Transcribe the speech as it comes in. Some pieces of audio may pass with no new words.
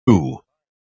Ooh.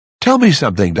 Tell me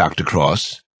something, Dr.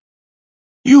 Cross.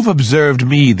 You've observed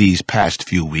me these past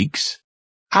few weeks.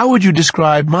 How would you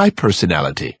describe my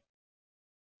personality?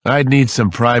 I'd need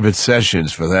some private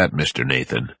sessions for that, Mr.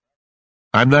 Nathan.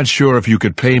 I'm not sure if you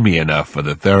could pay me enough for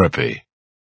the therapy.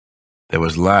 There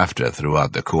was laughter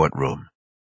throughout the courtroom.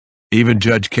 Even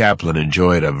Judge Kaplan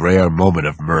enjoyed a rare moment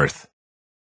of mirth.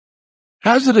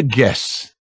 Hazard a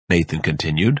guess, Nathan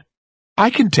continued. I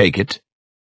can take it.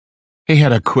 He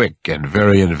had a quick and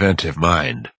very inventive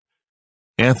mind.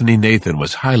 Anthony Nathan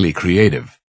was highly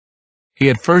creative. He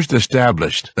had first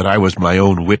established that I was my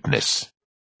own witness,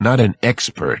 not an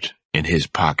expert in his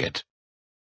pocket.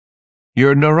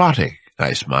 You're neurotic,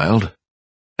 I smiled,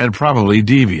 and probably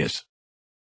devious.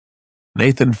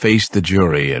 Nathan faced the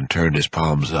jury and turned his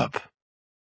palms up.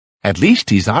 At least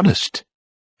he's honest,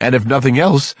 and if nothing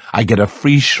else, I get a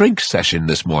free shrink session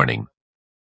this morning.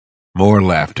 More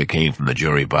laughter came from the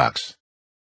jury box.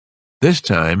 This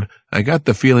time, I got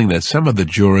the feeling that some of the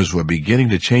jurors were beginning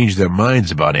to change their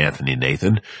minds about Anthony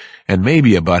Nathan, and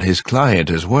maybe about his client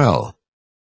as well.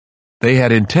 They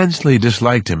had intensely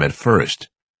disliked him at first.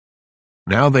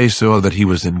 Now they saw that he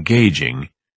was engaging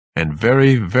and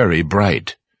very, very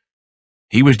bright.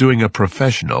 He was doing a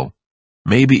professional,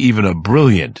 maybe even a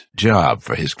brilliant job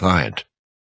for his client.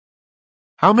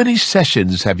 How many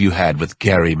sessions have you had with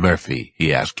Gary Murphy?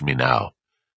 He asked me now.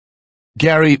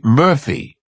 Gary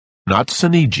Murphy, not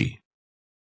Sonigi.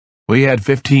 We had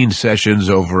 15 sessions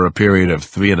over a period of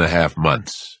 3.5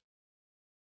 months.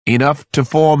 Enough to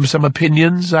form some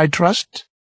opinions, I trust?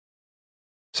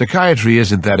 Psychiatry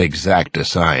isn't that exact a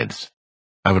science.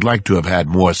 I would like to have had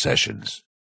more sessions.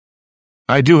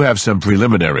 I do have some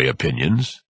preliminary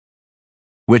opinions.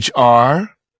 Which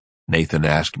are? Nathan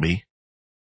asked me.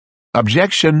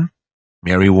 Objection.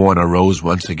 Mary Warner rose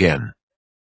once again.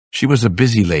 She was a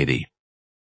busy lady.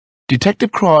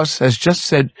 Detective Cross has just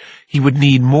said he would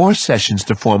need more sessions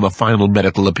to form a final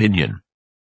medical opinion.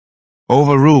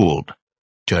 Overruled,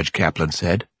 Judge Kaplan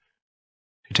said.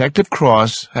 Detective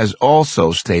Cross has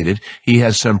also stated he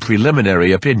has some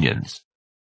preliminary opinions.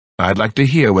 I'd like to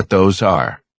hear what those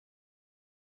are.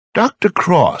 Dr.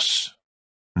 Cross,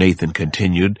 Nathan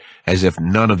continued, as if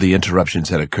none of the interruptions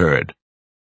had occurred.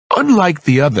 Unlike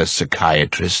the other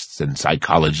psychiatrists and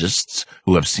psychologists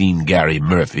who have seen Gary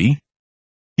Murphy,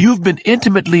 you've been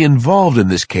intimately involved in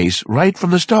this case right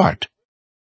from the start,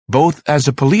 both as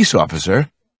a police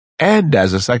officer and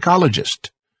as a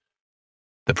psychologist.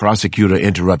 The prosecutor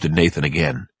interrupted Nathan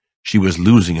again. She was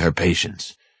losing her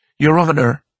patience. Your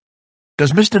Honor,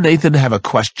 does Mr. Nathan have a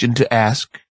question to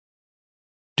ask?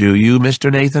 Do you,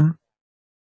 Mr. Nathan?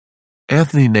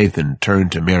 Anthony Nathan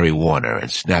turned to Mary Warner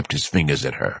and snapped his fingers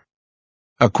at her.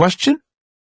 A question?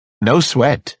 No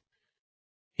sweat.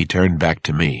 He turned back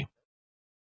to me.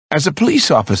 As a police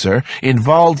officer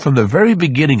involved from the very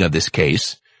beginning of this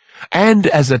case, and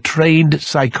as a trained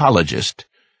psychologist,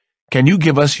 can you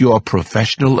give us your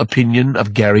professional opinion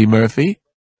of Gary Murphy?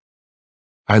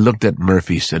 I looked at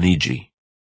Murphy Sonigi.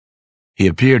 He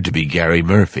appeared to be Gary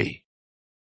Murphy.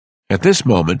 At this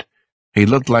moment, he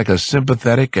looked like a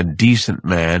sympathetic and decent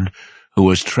man who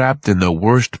was trapped in the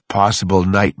worst possible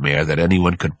nightmare that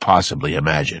anyone could possibly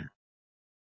imagine.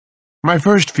 My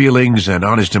first feelings and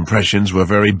honest impressions were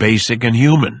very basic and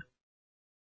human.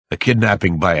 The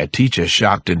kidnapping by a teacher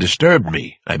shocked and disturbed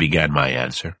me, I began my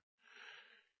answer.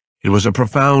 It was a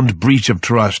profound breach of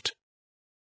trust.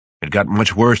 It got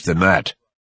much worse than that.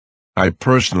 I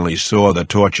personally saw the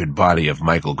tortured body of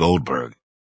Michael Goldberg.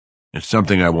 It's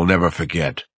something I will never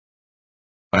forget.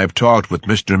 I've talked with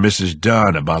Mr. and Mrs.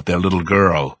 Dunn about their little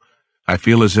girl. I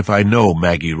feel as if I know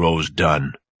Maggie Rose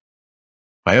Dunn.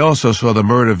 I also saw the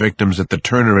murder victims at the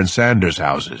Turner and Sanders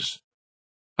houses.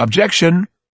 Objection!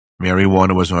 Mary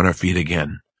Warner was on her feet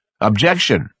again.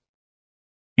 Objection!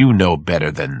 You know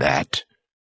better than that.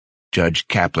 Judge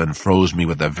Kaplan froze me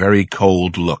with a very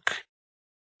cold look.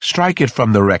 Strike it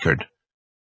from the record.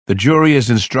 The jury is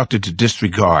instructed to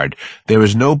disregard. There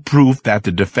is no proof that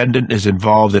the defendant is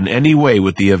involved in any way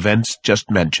with the events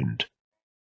just mentioned.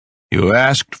 You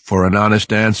asked for an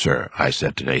honest answer, I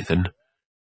said to Nathan.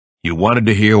 You wanted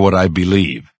to hear what I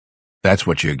believe. That's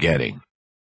what you're getting.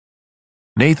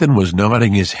 Nathan was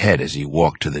nodding his head as he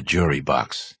walked to the jury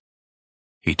box.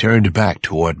 He turned back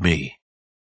toward me.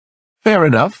 Fair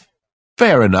enough.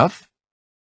 Fair enough.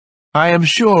 I am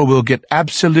sure we'll get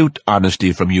absolute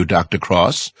honesty from you, Dr.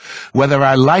 Cross, whether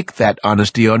I like that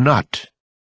honesty or not.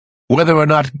 Whether or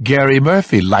not Gary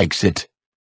Murphy likes it.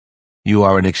 You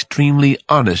are an extremely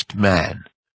honest man.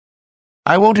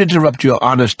 I won't interrupt your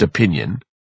honest opinion,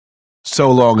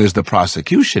 so long as the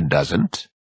prosecution doesn't.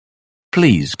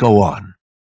 Please go on.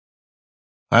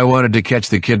 I wanted to catch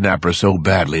the kidnapper so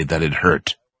badly that it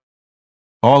hurt.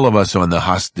 All of us on the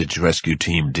hostage rescue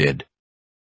team did.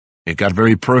 It got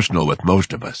very personal with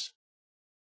most of us.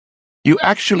 You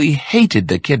actually hated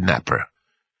the kidnapper.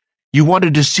 You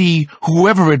wanted to see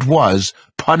whoever it was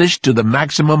punished to the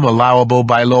maximum allowable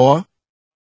by law?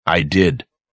 I did.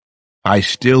 I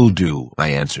still do, I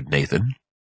answered Nathan.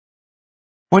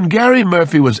 When Gary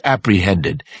Murphy was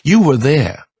apprehended, you were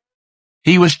there.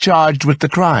 He was charged with the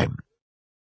crime.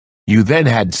 You then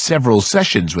had several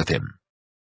sessions with him.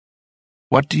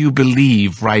 What do you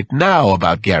believe right now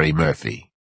about Gary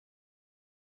Murphy?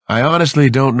 I honestly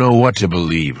don't know what to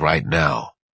believe right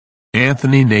now.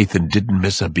 Anthony Nathan didn't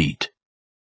miss a beat.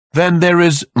 Then there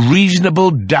is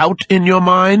reasonable doubt in your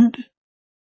mind?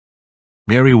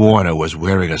 Mary Warner was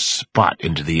wearing a spot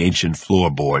into the ancient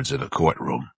floorboards of the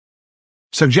courtroom.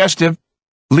 Suggestive,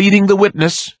 leading the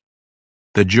witness.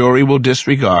 The jury will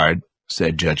disregard,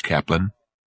 said Judge Kaplan.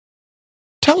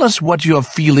 Tell us what your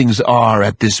feelings are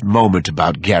at this moment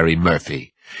about Gary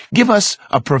Murphy. Give us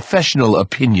a professional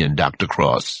opinion, Dr.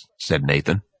 Cross, said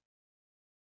Nathan.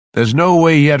 There's no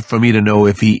way yet for me to know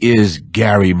if he is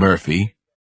Gary Murphy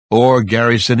or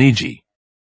Gary Sinigi.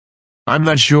 I'm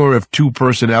not sure if two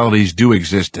personalities do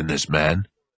exist in this man.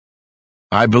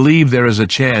 I believe there is a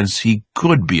chance he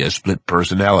could be a split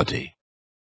personality.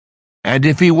 And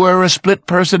if he were a split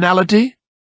personality?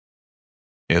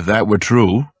 If that were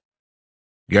true,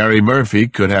 Gary Murphy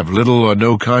could have little or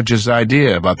no conscious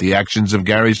idea about the actions of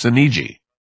Gary Sinigi.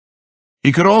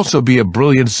 He could also be a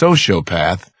brilliant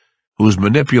sociopath who's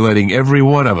manipulating every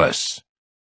one of us.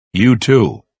 You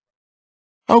too.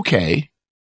 Okay,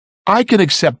 I can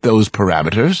accept those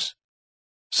parameters.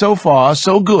 So far,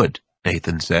 so good,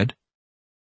 Nathan said.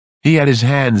 He had his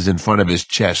hands in front of his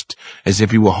chest as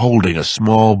if he were holding a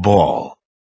small ball.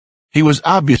 He was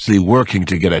obviously working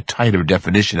to get a tighter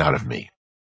definition out of me.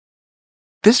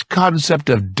 This concept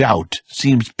of doubt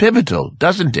seems pivotal,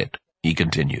 doesn't it? He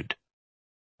continued.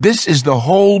 This is the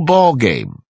whole ball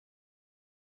game.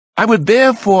 I would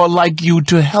therefore like you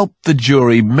to help the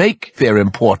jury make their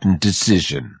important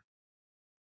decision.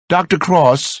 Dr.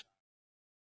 Cross,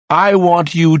 I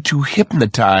want you to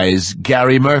hypnotize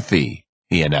Gary Murphy,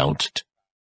 he announced.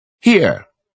 Here,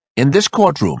 in this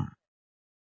courtroom.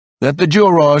 Let the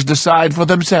jurors decide for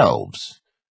themselves.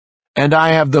 And I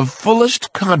have the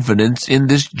fullest confidence in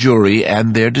this jury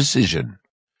and their decision.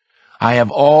 I have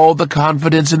all the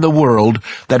confidence in the world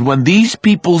that when these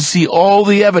people see all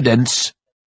the evidence,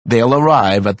 they'll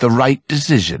arrive at the right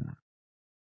decision.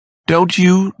 Don't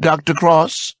you, Dr.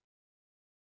 Cross?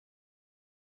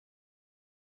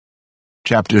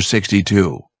 Chapter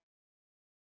 62.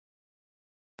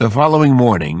 The following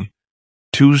morning,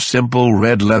 2 simple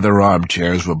red leather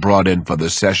armchairs were brought in for the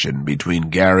session between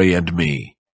Gary and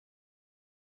me.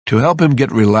 To help him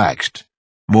get relaxed,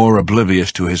 more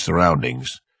oblivious to his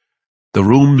surroundings, the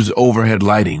room's overhead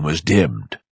lighting was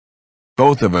dimmed.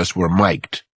 Both of us were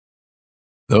mic'd.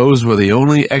 Those were the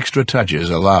only extra touches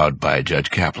allowed by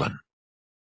Judge Kaplan.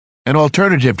 An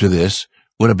alternative to this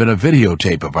would have been a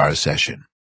videotape of our session.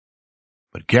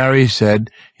 But Gary said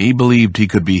he believed he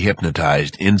could be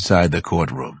hypnotized inside the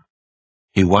courtroom.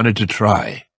 He wanted to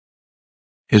try.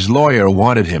 His lawyer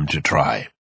wanted him to try.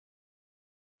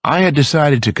 I had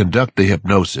decided to conduct the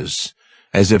hypnosis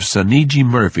as if Sinigi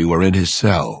Murphy were in his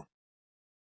cell.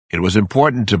 It was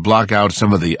important to block out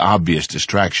some of the obvious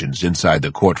distractions inside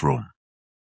the courtroom.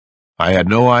 I had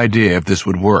no idea if this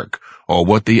would work or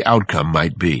what the outcome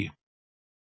might be.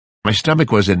 My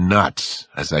stomach was in knots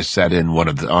as I sat in one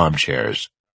of the armchairs.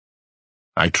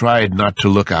 I tried not to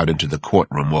look out into the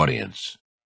courtroom audience.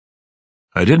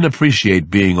 I didn't appreciate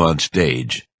being on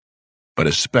stage, but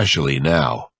especially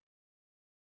now.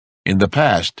 In the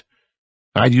past,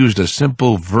 I'd used a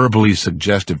simple, verbally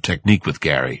suggestive technique with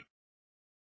Gary.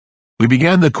 We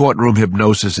began the courtroom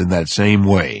hypnosis in that same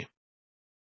way.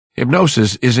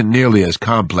 Hypnosis isn't nearly as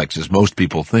complex as most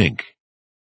people think.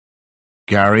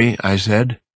 Gary, I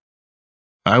said,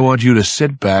 I want you to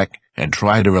sit back and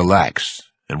try to relax,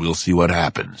 and we'll see what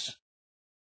happens.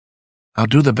 I'll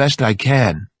do the best I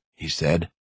can, he said,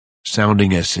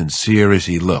 sounding as sincere as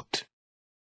he looked.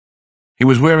 He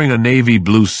was wearing a navy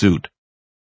blue suit,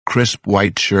 crisp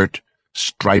white shirt,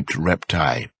 striped rep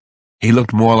tie. He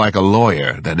looked more like a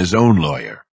lawyer than his own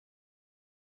lawyer.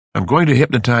 I'm going to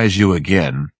hypnotize you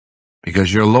again,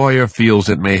 because your lawyer feels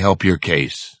it may help your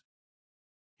case.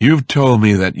 You've told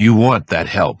me that you want that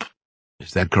help.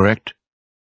 Is that correct?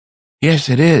 Yes,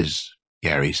 it is,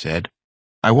 Gary said.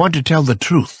 I want to tell the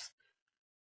truth.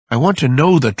 I want to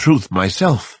know the truth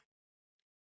myself.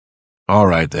 All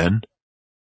right, then.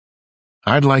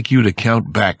 I'd like you to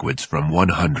count backwards from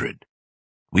 100.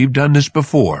 We've done this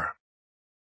before.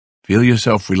 Feel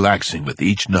yourself relaxing with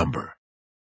each number.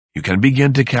 You can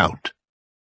begin to count.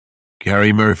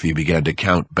 Gary Murphy began to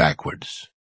count backwards.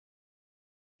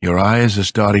 Your eyes are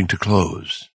starting to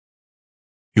close.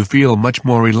 You feel much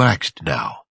more relaxed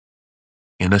now,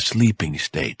 in a sleeping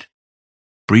state,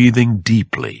 breathing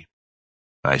deeply,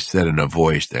 I said in a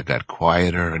voice that got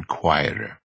quieter and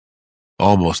quieter,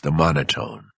 almost a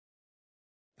monotone.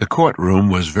 The courtroom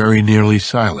was very nearly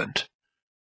silent.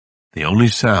 The only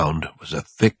sound was a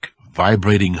thick,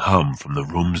 vibrating hum from the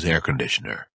room's air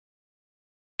conditioner.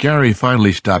 Gary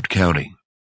finally stopped counting.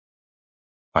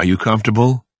 Are you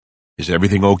comfortable? Is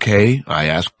everything okay? I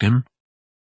asked him.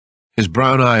 His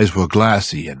brown eyes were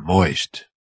glassy and moist.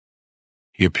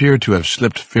 He appeared to have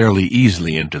slipped fairly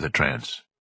easily into the trance.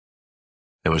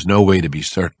 There was no way to be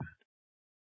certain.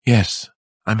 Yes,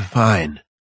 I'm fine.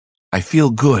 I feel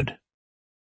good.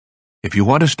 If you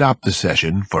want to stop the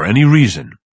session for any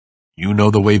reason, you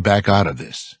know the way back out of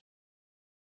this.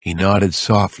 He nodded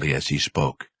softly as he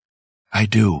spoke. I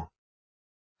do.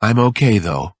 I'm okay,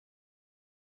 though.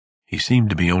 He seemed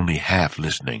to be only half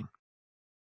listening.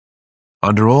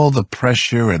 Under all the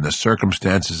pressure and the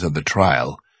circumstances of the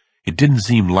trial, it didn't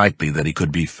seem likely that he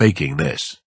could be faking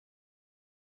this.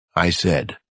 I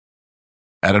said,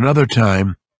 at another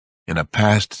time, in a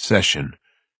past session,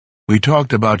 we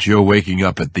talked about your waking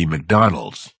up at the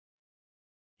McDonald's.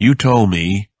 You told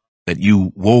me that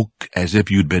you woke as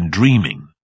if you'd been dreaming.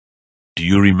 Do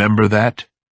you remember that?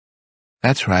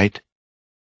 That's right.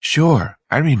 Sure,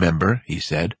 I remember, he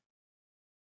said.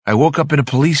 I woke up in a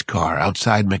police car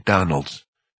outside McDonald's.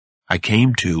 I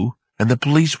came to, and the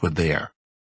police were there.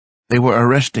 They were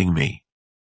arresting me.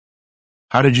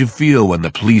 How did you feel when the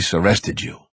police arrested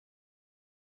you?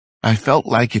 I felt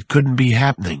like it couldn't be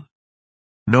happening.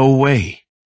 No way.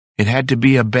 It had to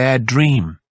be a bad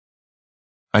dream.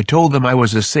 I told them I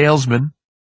was a salesman,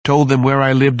 told them where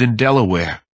I lived in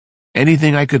Delaware,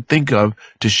 anything I could think of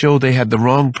to show they had the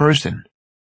wrong person,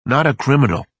 not a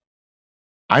criminal.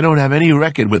 I don't have any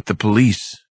record with the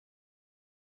police.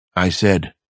 I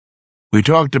said, we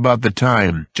talked about the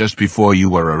time just before you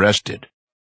were arrested.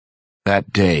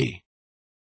 That day,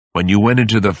 when you went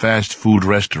into the fast food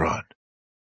restaurant.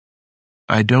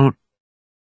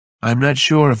 I'm not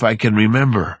sure if I can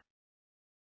remember.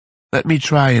 Let me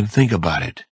try and think about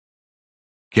it.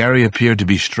 Gary appeared to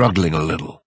be struggling a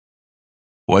little.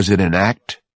 Was it an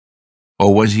act?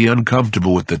 Or was he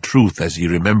uncomfortable with the truth as he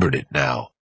remembered it now?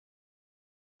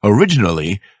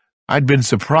 Originally, I'd been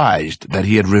surprised that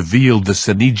he had revealed the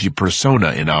Senigi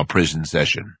persona in our prison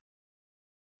session.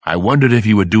 I wondered if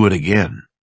he would do it again,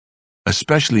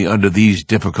 especially under these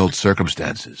difficult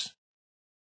circumstances.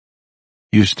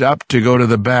 You stopped to go to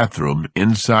the bathroom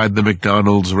inside the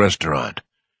McDonald's restaurant.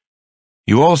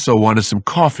 You also wanted some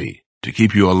coffee to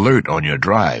keep you alert on your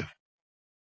drive.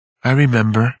 I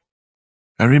remember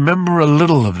a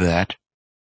little of that.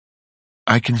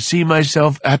 I can see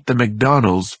myself at the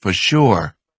McDonald's for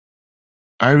sure.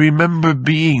 I remember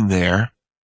being there.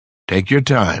 Take your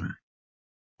time.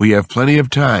 We have plenty of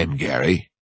time, Gary.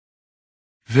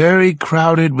 Very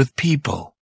crowded with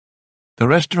people. The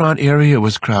restaurant area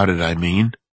was crowded, I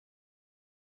mean.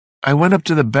 I went up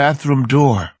to the bathroom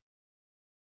door.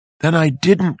 Then I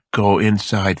didn't go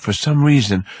inside for some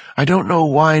reason. I don't know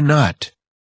why not.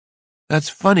 That's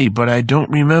funny, but I don't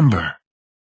remember.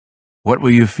 What were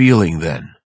you feeling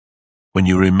then, when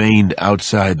you remained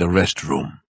outside the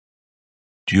restroom?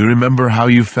 Do you remember how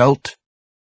you felt?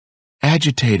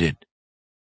 Agitated.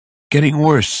 Getting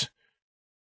worse.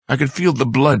 I could feel the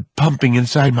blood pumping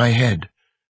inside my head.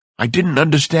 I didn't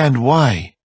understand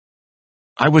why.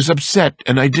 I was upset,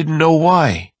 and I didn't know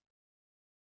why.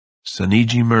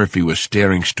 Senigi Murphy was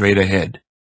staring straight ahead.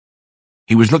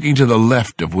 He was looking to the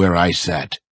left of where I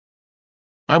sat.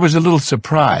 I was a little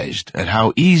surprised at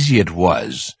how easy it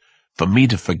was for me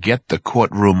to forget the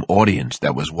courtroom audience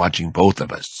that was watching both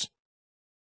of us.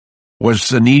 Was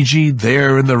Senigi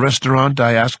there in the restaurant?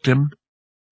 I asked him.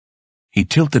 He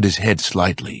tilted his head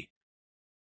slightly.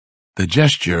 The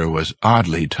gesture was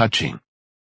oddly touching.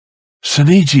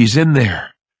 Senigi's in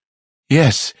there.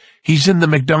 Yes, he's in the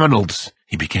McDonald's,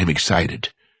 he became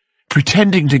excited,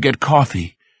 pretending to get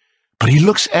coffee, but he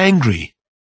looks angry.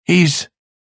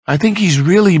 I think he's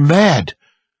really mad.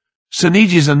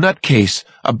 Senigi's a nutcase,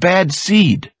 a bad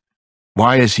seed.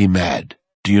 Why is he mad?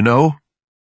 Do you know?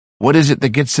 What is it that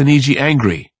gets Senigi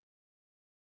angry?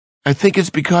 I think it's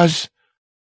because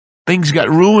things got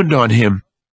ruined on him.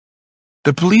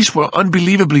 The police were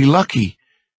unbelievably lucky.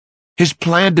 His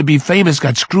plan to be famous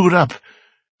got screwed up,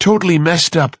 totally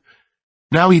messed up.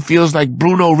 Now he feels like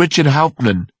Bruno Richard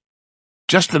Hauptmann.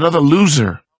 Just another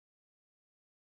loser.